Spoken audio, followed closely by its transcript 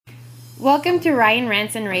Welcome to Ryan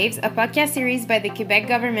Rants and Raves, a podcast series by the Quebec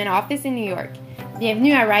Government Office in New York.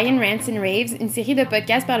 Bienvenue à Ryan Rants and Raves, une série de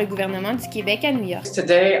podcasts par le gouvernement du Québec à New York.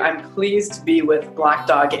 Today, I'm pleased to be with Black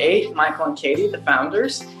Dog 8, Michael and Katie, the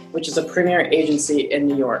founders, which is a premier agency in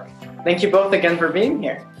New York. Thank you both again for being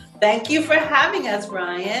here. Thank you for having us,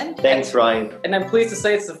 Ryan. Thanks, Ryan. And I'm pleased to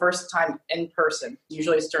say it's the first time in person.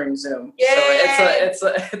 Usually it's during Zoom. Yay!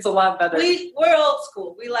 So it's a lot better. We're old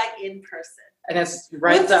school. We like in person. And it's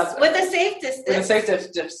right with a safe distance. With a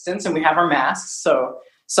safe distance, and we have our masks, so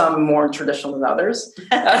some more traditional than others.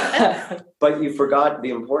 But you forgot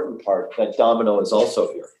the important part, that Domino is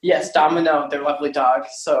also here. Yes, Domino, their lovely dog.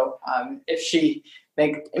 So if she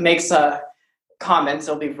makes comments,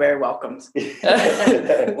 they'll be very welcomed.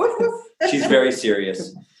 She's very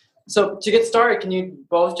serious. So to get started, can you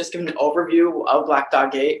both just give an overview of Black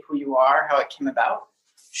Dog 8, who you are, how it came about?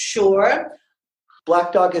 Sure.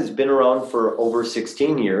 Black Dog has been around for over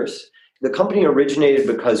 16 years. The company originated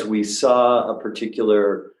because we saw a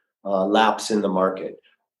particular lapse in the market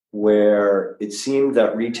where it seemed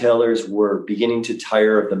that retailers were beginning to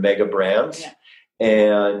tire of the mega brands. Yeah.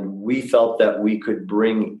 And we felt that we could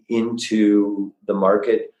bring into the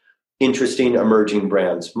market interesting emerging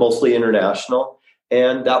brands, mostly international.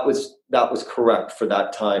 And that was correct for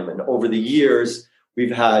that time. And over the years,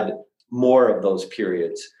 we've had more of those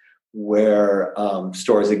periods where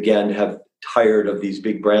stores again have tired of these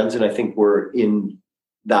big brands. And I think we're in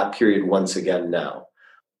that period once again now.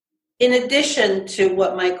 In addition to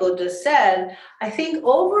what Michael just said, I think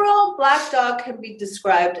overall Black Dog can be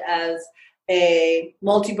described as a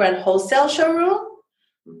multi-brand wholesale showroom,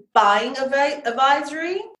 buying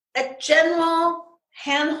advisory, a general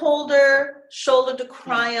hand-holder, shoulder to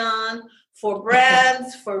cry on for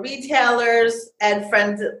brands, for retailers, and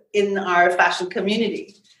friends in our fashion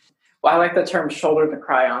community. Well, I like the term shoulder to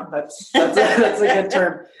cry on. That's a good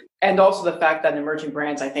term. And also the fact that emerging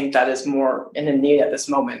brands, I think that is more in the need at this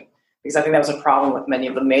moment. Because I think that was a problem with many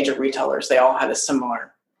of the major retailers. They all had a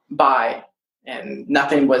similar buy and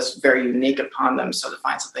nothing was very unique upon them. So to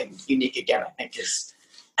find something unique again,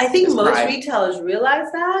 I think most pride. Retailers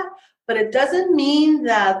realize that, but it doesn't mean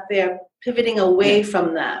that they're pivoting away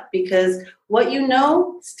from that, because what you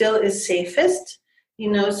know still is safest,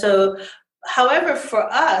 so however,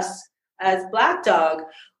 for us as Black Dog,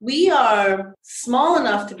 we are small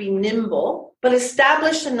enough to be nimble, but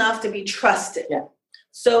established enough to be trusted. Yeah.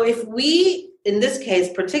 So if we, in this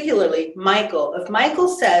case, particularly Michael, if Michael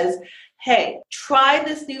says, hey, try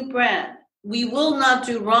this new brand, we will not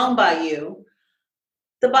do wrong by you,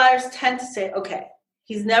 the buyers tend to say, okay,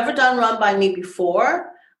 he's never done wrong by me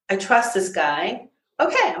before. I trust this guy.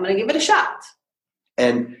 Okay, I'm going to give it a shot.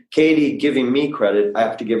 And Katie giving me credit, I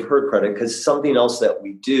have to give her credit, because something else that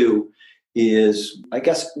we do is, I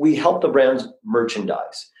guess, we help the brands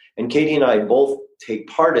merchandise. And Katie and I both take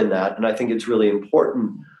part in that. And I think it's really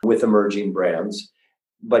important with emerging brands.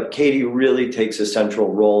 But Katie really takes a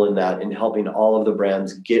central role in that, in helping all of the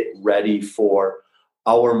brands get ready for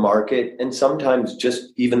our market, and sometimes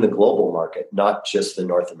just even the global market, not just the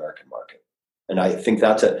North American market. And I think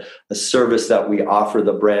that's a service that we offer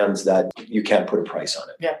the brands that you can't put a price on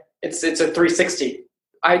it. Yeah, it's a 360.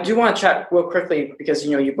 I do want to chat real quickly because,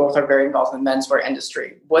 you both are very involved in the menswear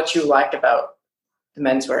industry. What you like about the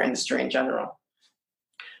menswear industry in general?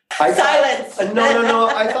 Silence. No.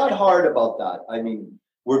 I thought hard about that. I mean,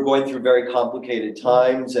 we're going through very complicated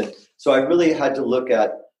times. And so I really had to look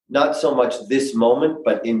at not so much this moment,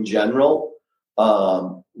 but in general,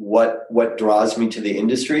 what draws me to the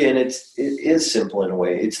industry. And it is simple in a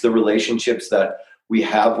way. It's the relationships that we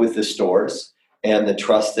have with the stores and the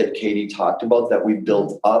trust that Katie talked about that we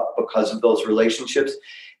built up because of those relationships.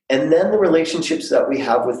 And then the relationships that we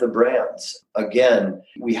have with the brands. Again,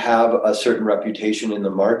 we have a certain reputation in the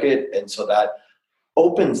market. And so that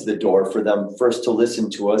opens the door for them first to listen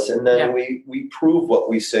to us. And then we prove what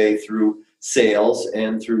we say through sales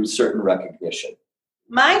and through certain recognition.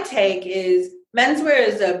 My take is menswear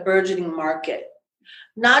is a burgeoning market,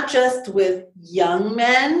 not just with young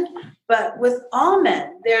men, but with all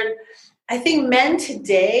men. I think men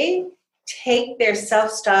today take their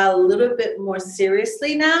self-style a little bit more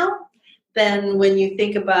seriously now than when you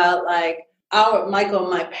think about like Michael and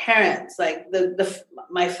my parents. Like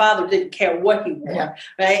my father didn't care what he wore,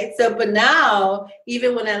 right? So, but now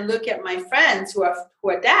even when I look at my friends who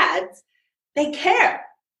are dads, they care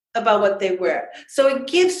about what they wear. So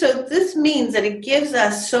this means that it gives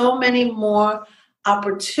us so many more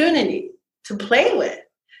opportunity to play with,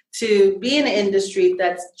 to be in an industry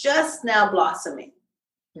that's just now blossoming.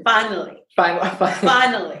 Finally,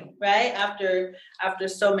 right? After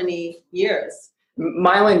so many years.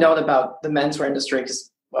 My only note about the menswear industry,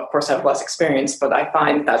 because of course, have less experience, but I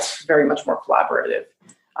find that's very much more collaborative.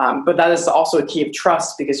 But that is also a key of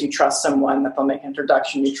trust, because you trust someone that they'll make an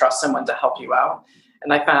introduction, you trust someone to help you out.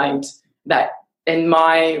 And I find that in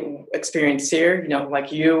my experience here,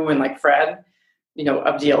 like you and like Fred,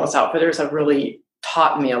 of DLS Outfitters have really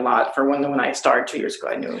taught me a lot for when I started 2 years ago.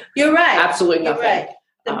 I knew You're right. absolutely nothing. You're right.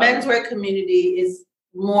 The menswear community is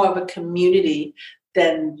more of a community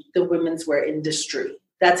than the women's wear industry.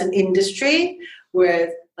 That's an industry,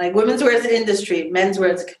 whereas like women's wear is an industry,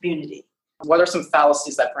 menswear is a community. What are some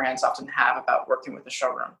fallacies that brands often have about working with the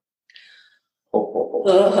showroom?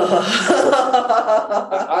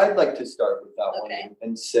 I'd like to start with that one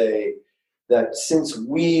and say that since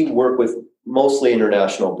we work with mostly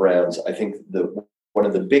international brands, I think one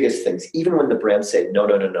of the biggest things, even when the brands say, no,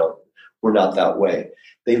 we're not that way,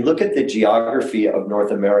 they look at the geography of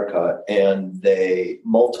North America and they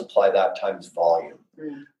multiply that times volume.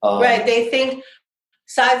 Right, they think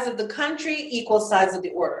size of the country equals size of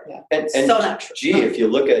the order. Yeah. And so not true. Gee, if you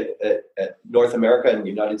look at North America and the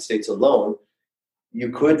United States alone, you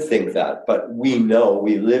could think that, but we know,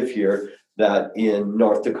 we live here, that in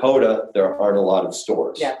North Dakota, there aren't a lot of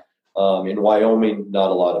stores. Yeah. In Wyoming, not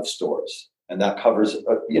a lot of stores. And that covers,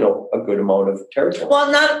 a good amount of territory.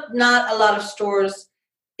 Well, not a lot of stores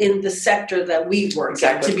in the sector that we work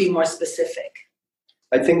in, to be more specific.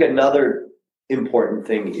 I think another important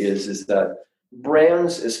thing is that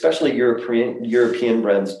brands, especially European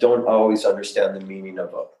brands, don't always understand the meaning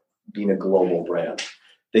of being a global brand.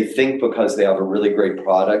 They think because they have a really great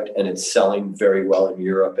product and it's selling very well in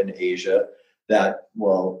Europe and Asia that,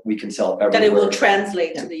 well, we can sell everywhere. That it will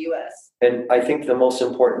translate to the US. And I think the most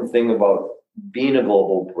important thing about being a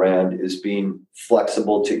global brand is being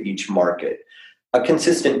flexible to each market. A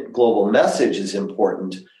consistent global message is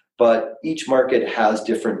important, but each market has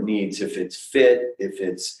different needs. If it's fit, if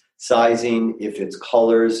it's sizing, if it's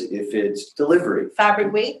colors, if it's delivery.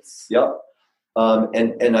 Fabric weights. Yep.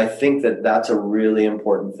 And I think that that's a really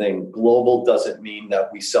important thing. Global doesn't mean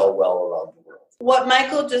that we sell well around the world. What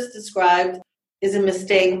Michael just described is a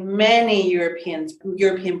mistake many European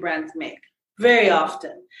brands make very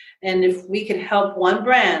often. And if we could help one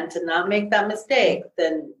brand to not make that mistake,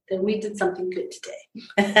 then we did something good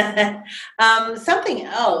today. Something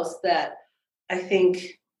else that I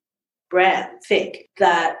think brands think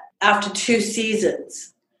that after 2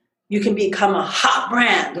 seasons, you can become a hot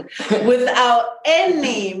brand without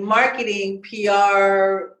any marketing,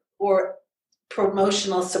 PR, or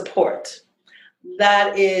promotional support.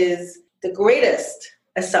 That is the greatest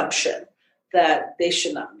assumption that they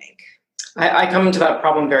should not make. I come into that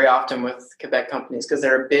problem very often with Quebec companies because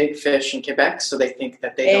they're a big fish in Quebec, so they think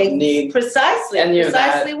that they don't need any of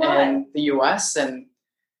that in the US, and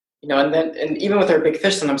and even with their big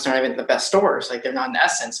fish, sometimes they're not even the best stores. Like they're not in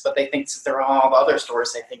Essence, but they think since they're all the other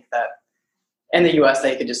stores, they think that in the US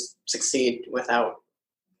they could just succeed without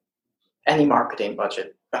any marketing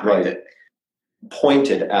budget behind it.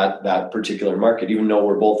 Pointed at that particular market, even though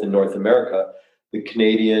we're both in North America, the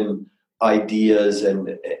Canadian ideas and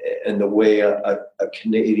the way a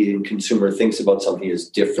Canadian consumer thinks about something is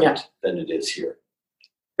different than it is here.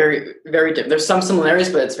 Very, very different. There's some similarities,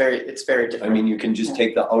 but it's very different. I mean, you can just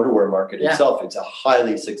take the outerwear market itself. It's a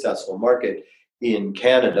highly successful market in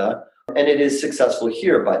Canada, and it is successful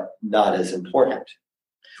here, but not as important.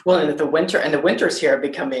 Well, and the winters here are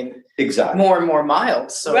becoming more and more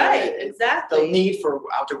mild. So the need for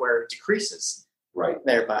outerwear decreases. Right.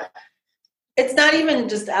 Thereby. It's not even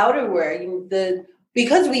just outerwear.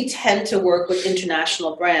 Because we tend to work with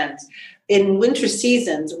international brands, in winter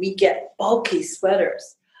seasons, we get bulky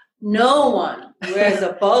sweaters. No one wears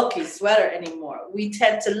a bulky sweater anymore. We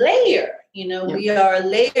tend to layer. We are a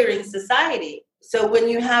layering society. So when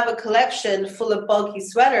you have a collection full of bulky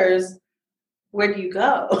sweaters, where do you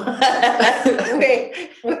go?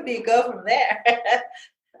 Where do you go from there?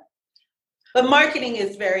 But marketing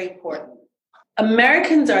is very important.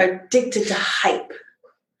 Americans are addicted to hype.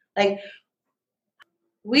 Like,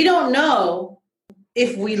 we don't know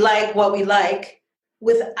if we like what we like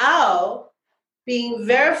without being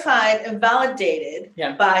verified and validated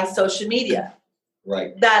by social media.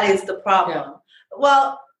 Right. That is the problem. Yeah.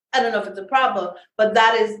 Well, I don't know if it's a problem, but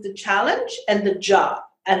that is the challenge and the job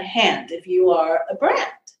at hand. If you are a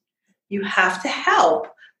brand, you have to help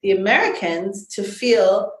the Americans to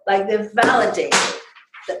feel like they're validated,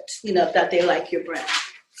 that they like your brand.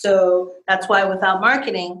 So that's why without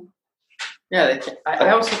marketing, I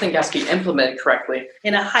also think it has to be implemented correctly.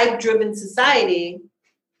 In a hype-driven society,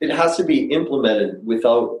 it has to be implemented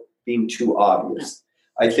without being too obvious.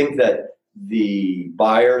 I think that the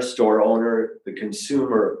buyer, store owner, the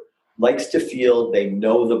consumer likes to feel they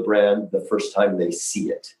know the brand the first time they see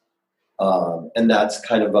it. And that's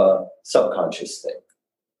kind of a subconscious thing.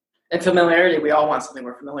 And familiarity, we all want something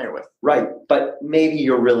we're familiar with. Right, but maybe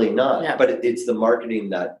you're really not. Yeah. But it's the marketing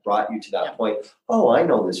that brought you to that point. Oh, I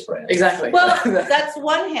know this brand. Exactly. Well, that's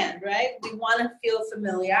one hand, right? We want to feel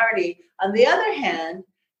familiarity. On the other hand,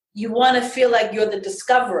 you want to feel like you're the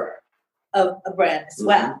discoverer of a brand as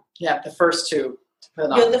well. Yeah, the first two.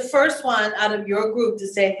 You're the first one out of your group to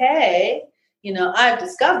say, hey, I've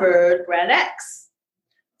discovered brand X.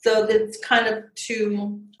 So that's kind of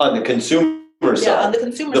on the consumer side. Yeah, on the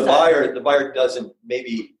consumer side. The buyer doesn't,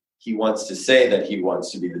 maybe he wants to say that he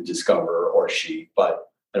wants to be the discoverer or she, but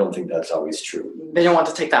I don't think that's always true. They don't want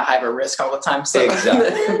to take that high of a risk all the time. So.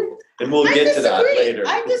 Exactly. And we'll get to that later.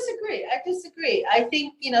 I disagree. I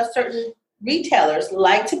think, certain retailers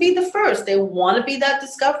like to be the first. They want to be that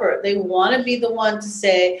discoverer. They want to be the one to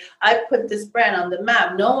say, I put this brand on the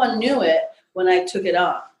map. No one knew it when I took it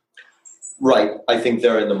on. Right. I think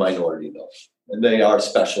they're in the minority, though. And they are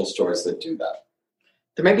special stores that do that.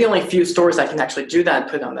 There may be only a few stores that can actually do that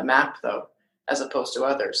and put it on the map, though, as opposed to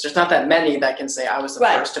others. There's not that many that can say, I was the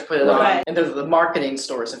first to put it on. And they're the marketing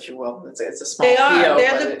stores, if you will. It's a small They are. PO,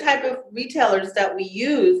 They're the type of retailers that we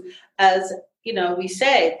use as, we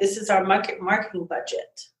say, this is our marketing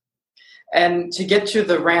budget. And to get to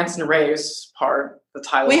the rants and raves part, the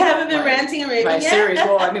title. We haven't been ranting and raving my yet. series.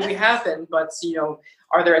 Well, I mean, we have been, but,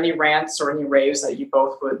 are there any rants or any raves that you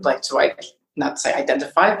both would like to, not say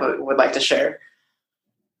identify, but would like to share?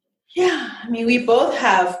 Yeah, I mean, we both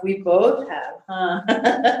have, huh?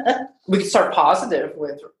 We could start positive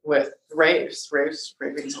with raves.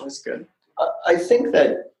 Raving is always good. I think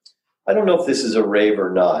that, I don't know if this is a rave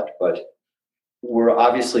or not, but we're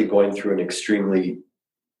obviously going through an extremely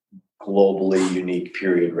globally unique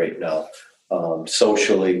period right now,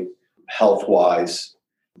 socially, health-wise,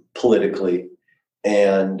 politically.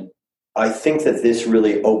 And I think that this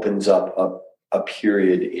really opens up a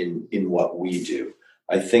period in what we do.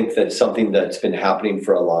 I think that something that's been happening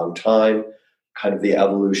for a long time, kind of the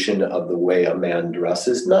evolution of the way a man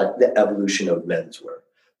dresses, not the evolution of menswear,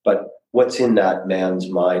 but what's in that man's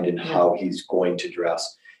mind and how he's going to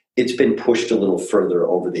dress. It's been pushed a little further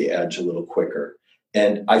over the edge, a little quicker.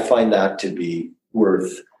 And I find that to be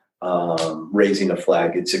worth raising a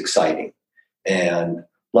flag. It's exciting. And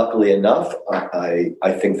luckily enough, I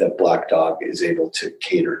think that Black Dog is able to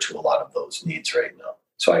cater to a lot of those needs right now.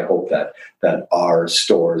 So I hope that our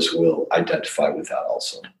stores will identify with that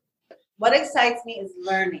also. What excites me is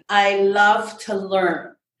learning. I love to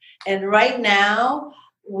learn. And right now,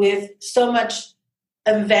 with so much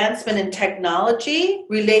advancement in technology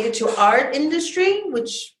related to our industry,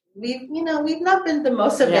 which we've not been the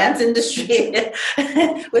most advanced industry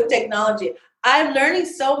with technology. I'm learning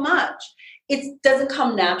so much. It doesn't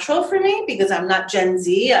come natural for me because I'm not Gen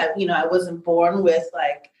Z. I wasn't born with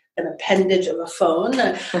an appendage of a phone.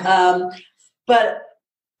 But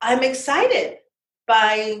I'm excited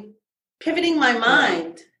by pivoting my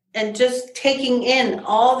mind and just taking in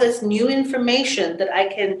all this new information that I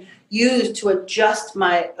can use to adjust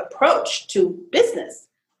my approach to business.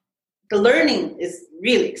 The learning is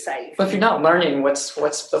really exciting. But if you're not learning, what's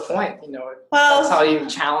the point? That's how you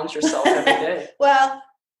challenge yourself every day. Well,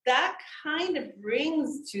 that kind of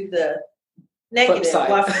brings to the negative.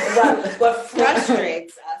 What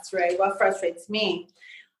frustrates us, right? What frustrates me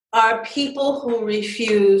are people who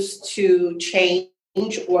refuse to change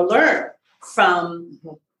or learn from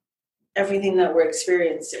everything that we're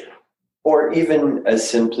experiencing. Or even as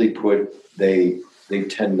simply put, they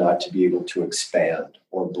tend not to be able to expand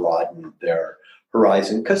or broaden their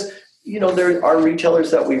horizon. Because, there are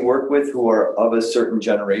retailers that we work with who are of a certain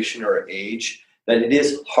generation or age that it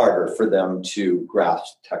is harder for them to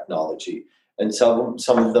grasp technology. And some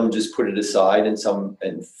of them just put it aside and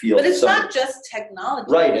feel. But it's not just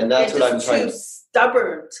technology. Right, and that's what I'm trying to. Too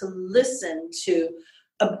stubborn to listen to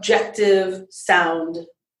objective sound.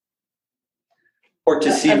 Or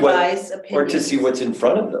to see advice, what's in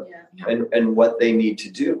front of them and what they need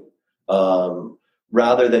to do.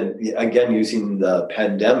 Rather than, again, using the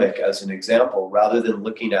pandemic as an example, rather than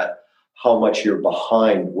looking at how much you're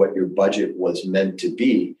behind what your budget was meant to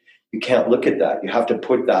be, you can't look at that. You have to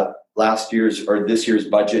put that last year's or this year's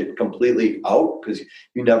budget completely out because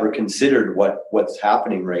you never considered what's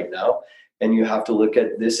happening right now. And you have to look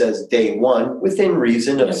at this as day one within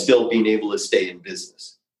reason of still being able to stay in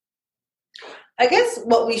business. I guess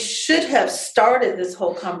what we should have started this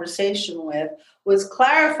whole conversation with was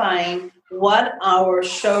clarifying what our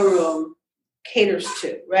showroom caters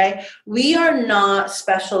to, right? We are not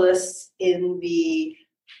specialists in the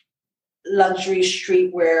luxury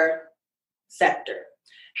streetwear sector.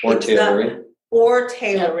 Or It's not- tailoring. or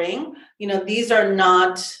tailoring. You know, these are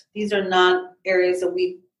not areas that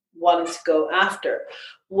we wanted to go after.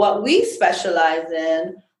 What we specialize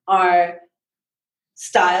in are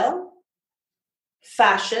style,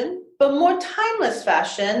 fashion, but more timeless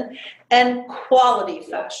fashion and quality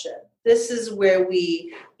fashion. This is where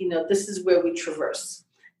we traverse.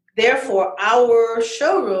 Therefore, our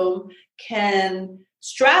showroom can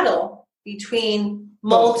straddle between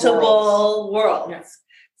multiple worlds. Yes.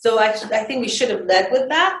 So I think we should have led with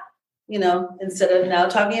that, instead of now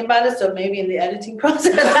talking about it. So maybe in the editing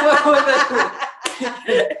process.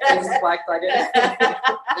 It's black flag.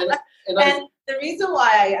 And the reason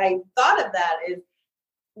why I thought of that is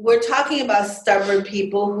we're talking about stubborn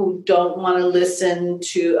people who don't want to listen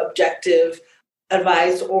to objective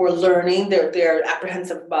advice or learning. They're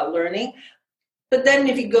apprehensive about learning. But then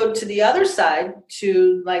if you go to the other side,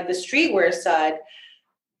 to like the streetwear side,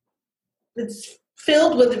 it's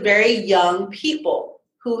filled with very young people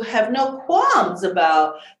who have no qualms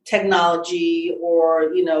about technology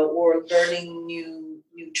or learning new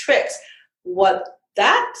tricks. What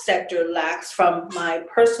that sector lacks, from my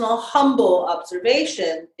personal humble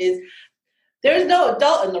observation, is there's no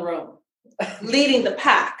adult in the room leading the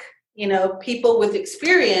pack. People with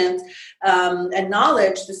experience and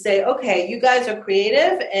knowledge to say, okay, you guys are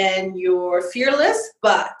creative and you're fearless,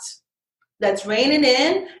 but let's rein it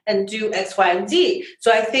in and do X, Y, and Z.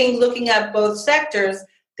 So I think looking at both sectors,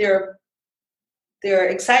 there are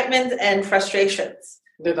excitements and frustrations.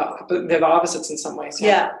 They're the opposites in some ways.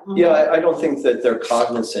 Yeah. Yeah, I don't think that they're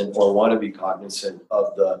cognizant or want to be cognizant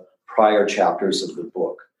of the prior chapters of the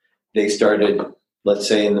book. They started, let's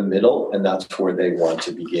say, in the middle, and that's where they want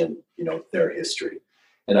to begin, their history.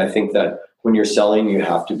 And I think that when you're selling, you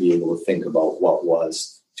have to be able to think about what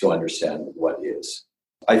was to understand what is.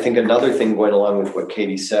 I think another thing going along with what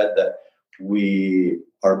Katie said, that we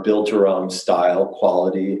are built around style,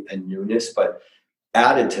 quality, and newness, but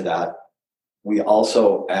added to that, we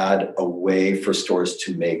also add a way for stores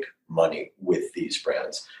to make money with these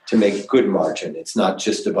brands, to make good margin. It's not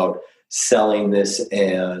just about selling this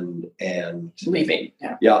and leaving.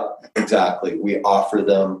 Yeah, exactly. We offer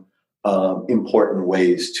them important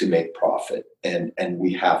ways to make profit, and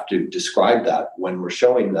we have to describe that when we're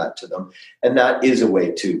showing that to them, and that is a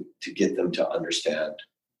way to get them to understand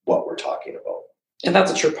what we're talking about. And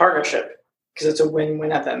that's a true partnership, because it's a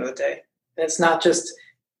win-win at the end of the day. And it's not just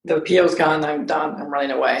the PO's gone, I'm done, I'm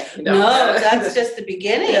running away. No, that's just the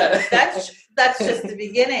beginning. Yeah. That's just the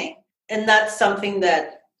beginning. And that's something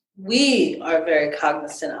that we are very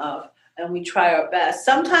cognizant of, and we try our best.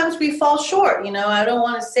 Sometimes we fall short. I don't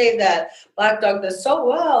want to say that Black Dog does so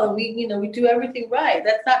well and we do everything right.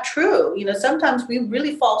 That's not true. Sometimes we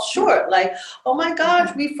really fall short. Like, oh my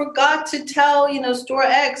gosh, we forgot to tell, store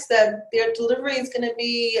X that their delivery is going to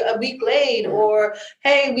be a week late, or,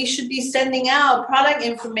 hey, we should be sending out product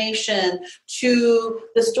information to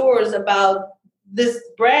the stores about this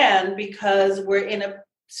brand because we're in a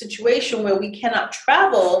situation where we cannot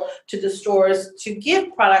travel to the stores to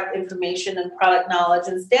give product information and product knowledge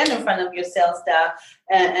and stand in front of your sales staff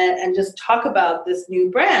and just talk about this new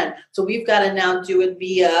brand. So we've got to now do it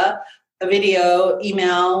via a video,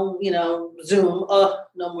 email, Zoom. Oh,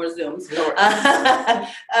 no more Zooms.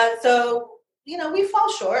 So, we fall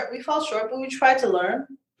short, but we try to learn.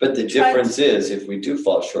 But the difference is, if we do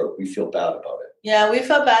fall short, we feel bad about it. Yeah, we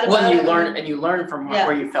felt bad about it. And you learn from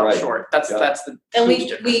where you fell short. That's the and huge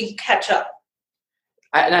difference. we catch up.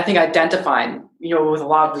 And I think identifying, with a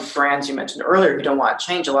lot of the brands you mentioned earlier who don't want to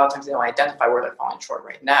change, a lot of times they don't identify where they're falling short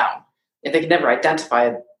right now. If they can never identify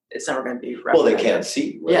it, it's never going to be relevant. Well, they can't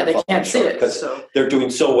see. Yeah, they can't see it because they're doing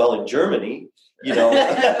so well in Germany. I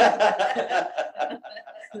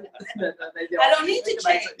don't need to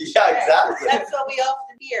change. Yeah, exactly. That's what we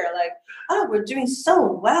often hear. Like, oh, we're doing so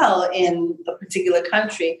well in a particular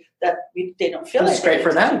country that they don't feel like it's great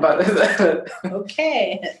for them, but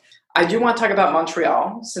okay. I do want to talk about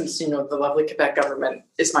Montreal, since the lovely Quebec government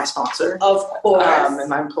is my sponsor, of course, and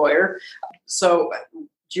my employer. So,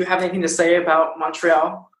 do you have anything to say about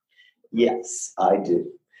Montreal? Yes, I do.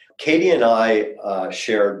 Katie and I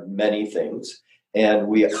share many things, and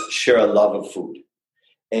we share a love of food.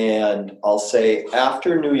 And I'll say,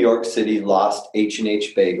 after New York City lost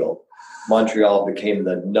H&H Bagel, Montreal became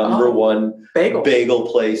the number one bagel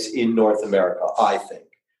place in North America, I think.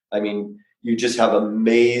 I mean, you just have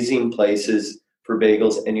amazing places for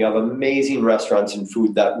bagels, and you have amazing restaurants and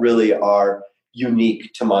food that really are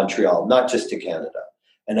unique to Montreal, not just to Canada.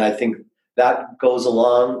 And I think that goes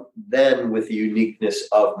along then with the uniqueness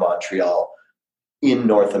of Montreal in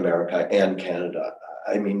North America and Canada.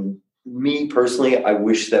 I mean, me personally, I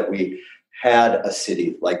wish that we had a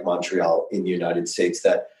city like Montreal in the United States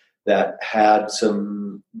that had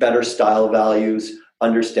some better style values,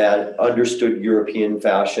 understood European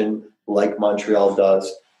fashion like Montreal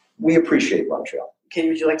does. We appreciate Montreal. Katie,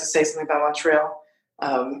 would you like to say something about Montreal?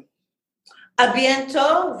 À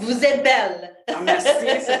bientôt, vous êtes belle. Merci.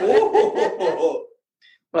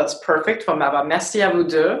 Well, that's perfect. Merci à vous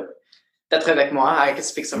deux d'être avec moi. I can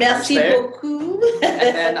speak some French Merci there. beaucoup.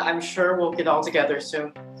 And then I'm sure we'll get all together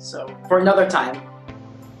soon. So, for another time.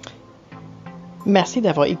 Merci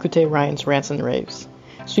d'avoir écouté Ryan's Rants and Raves.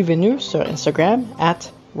 Suivez-nous sur Instagram at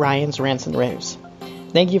Ryan's Rants and Raves.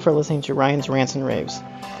 Thank you for listening to Ryan's Rants and Raves.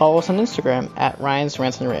 Follow us on Instagram at Ryan's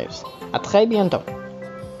Rants and Raves. À très bientôt.